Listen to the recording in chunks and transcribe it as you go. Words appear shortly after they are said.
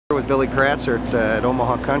with Billy Kratzert at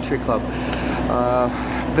Omaha Country Club.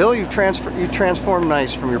 Bill, you transformed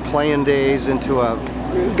nice from your playing days into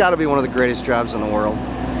got to be one of the greatest jobs in the world.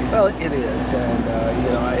 Well, it is, and you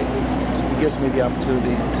know, it gives me the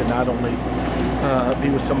opportunity to not only be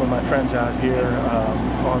with some of my friends out here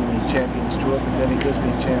on the Champions Tour, but then it gives me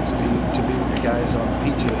a chance to be with the guys on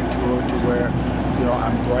the PGA Tour, to where, you know,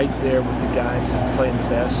 I'm right there with the guys that are playing the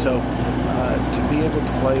best. So to be able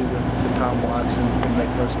to play with the Tom Watsons, the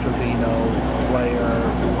Nicklaus, Trevino, Player,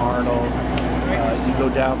 Arnold, you go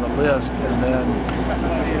down the list, and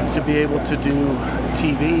then to be able to do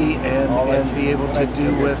TV and be able to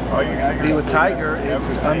be with Tiger,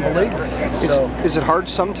 it's unbelievable. So, is it hard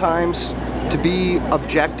sometimes to be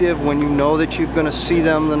objective when you know that you're going to see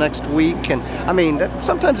them the next week? And I mean,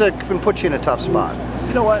 sometimes that can put you in a tough spot.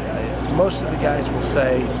 You know what? Most of the guys will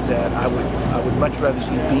say that I would much rather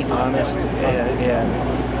you be honest,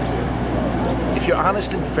 and if you're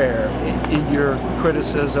honest and fair in your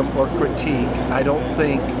criticism or critique, I don't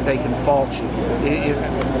think they can fault you.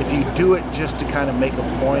 If you do it just to kind of make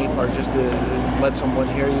a point or just to let someone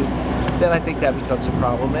hear you, then I think that becomes a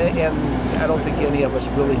problem. And I don't think any of us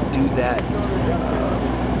really do that.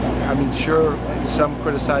 I mean, sure, some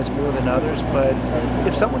criticize more than others, but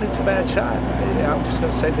if someone hits a bad shot, I'm just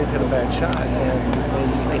going to say they've hit a bad shot,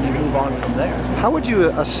 and you move on from there. How would you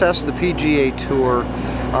assess the PGA Tour,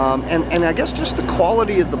 and I guess just the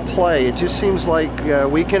quality of the play? It just seems like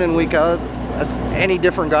week in and week out, any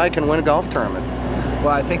different guy can win a golf tournament. Well,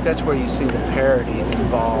 I think that's where you see the parity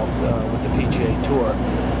involved with the PGA Tour.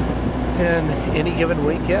 And any given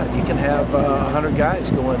week, yeah, you can have 100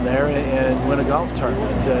 guys go in there and win a golf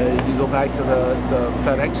tournament. You go back to the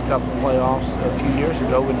FedEx Cup playoffs a few years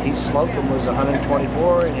ago when Heath Slocum was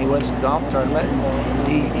 124 and he wins the golf tournament.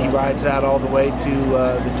 He rides out all the way to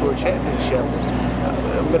the Tour Championship.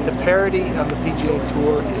 But the parity on the PGA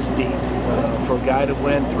Tour is deep. For a guy to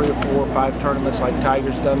win 3 or 4 or 5 tournaments like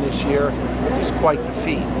Tiger's done this year is quite the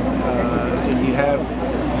feat. And you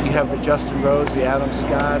have the Justin Rose, the Adam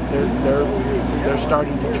Scott. They're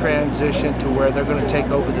starting to transition to where they're going to take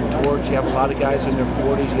over the torch. You have a lot of guys in their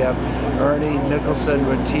 40s. You have Ernie, Nicholson,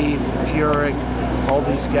 Retief, Furyk, all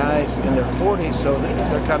these guys in their 40s, so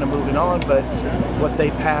they're kind of moving on. But what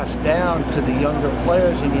they pass down to the younger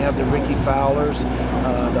players, and you have the Ricky Fowlers,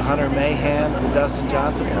 the Hunter Mahans, the Dustin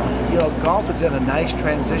Johnsons. You know, golf is in a nice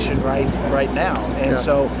transition right now, and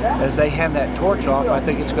so as they hand that torch off, I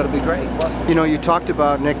think it's going to be great. You know, you talked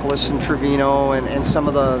about Nicklaus and Trevino and some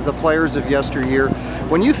of the players of yesteryear.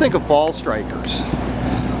 When you think of ball strikers,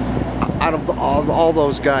 out of all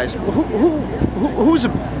those guys, who's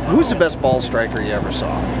the best ball striker you ever saw?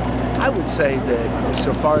 I would say that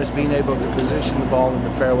so far as being able to position the ball in the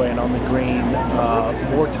fairway and on the green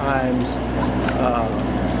more times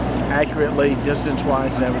accurately,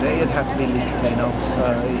 distance-wise and everything, it'd have to be Lee Trevino.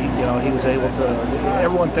 You know, he was able to,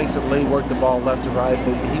 everyone thinks that Lee worked the ball left to right,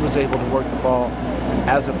 but he was able to work the ball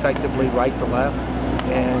as effectively right to left.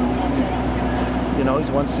 And you know,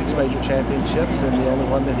 he's won 6 major championships, and the only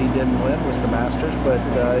one that he didn't win was the Masters, but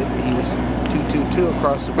he was 2-2-2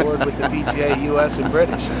 across the board with the PGA, US, and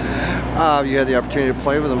British. You had the opportunity to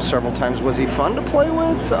play with him several times. Was he fun to play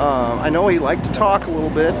with? I know he liked to talk a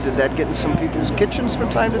little bit. Did that get in some people's kitchens from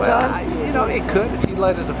time to time? You know, it could if you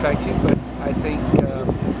let it affect you, but I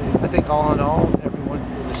think all in all,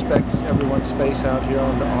 everyone respects everyone's space out here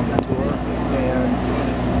on the tour,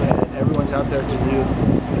 and everyone's out there to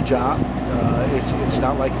do a job. It's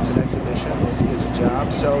not like it's an exhibition, it's a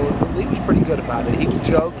job. So Lee was pretty good about it. He would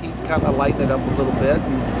joke, he'd kind of lighten it up a little bit,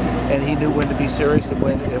 and he knew when to be serious and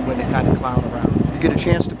when to kind of clown around. You get a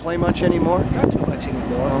chance to play much anymore? Not too much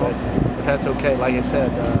anymore, but that's okay. Like I said,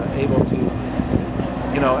 able to,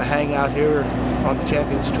 you know, hang out here on the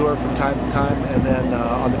Champions Tour from time to time, and then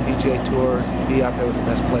on the PGA Tour, be out there with the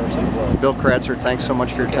best players in the world. Bill Kratzert, thanks so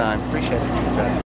much for your time. Appreciate it.